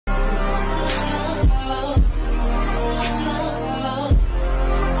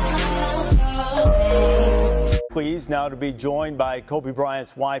Pleased now to be joined by Kobe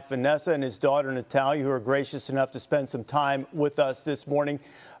Bryant's wife, Vanessa, and his daughter, Natalia, who are gracious enough to spend some time with us this morning.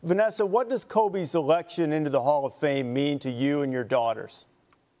 Vanessa, what does Kobe's election into the Hall of Fame mean to you and your daughters?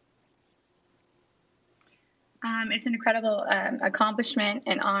 It's an incredible accomplishment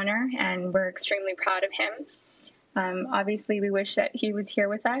and honor, and we're extremely proud of him. Obviously, we wish that he was here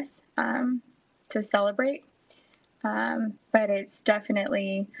with us to celebrate, but it's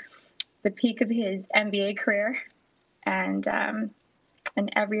definitely the peak of his NBA career, and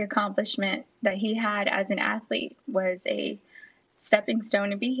every accomplishment that he had as an athlete was a stepping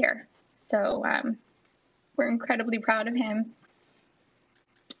stone to be here. So we're incredibly proud of him,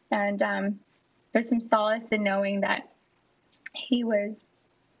 and there's some solace in knowing that he was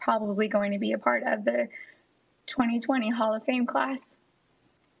probably going to be a part of the 2020 Hall of Fame class.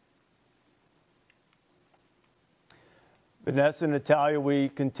 Vanessa and Natalia, we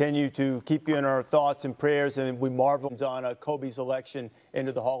continue to keep you in our thoughts and prayers, and we marvel on Kobe's election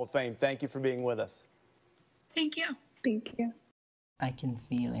into the Hall of Fame. Thank you for being with us. Thank you. Thank you. I can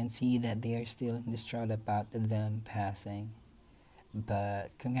feel and see that they are still distraught about them passing.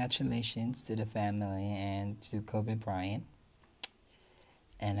 But congratulations to the family and to Kobe Bryant.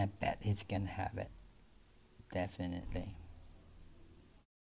 And I bet he's going to have it. Definitely.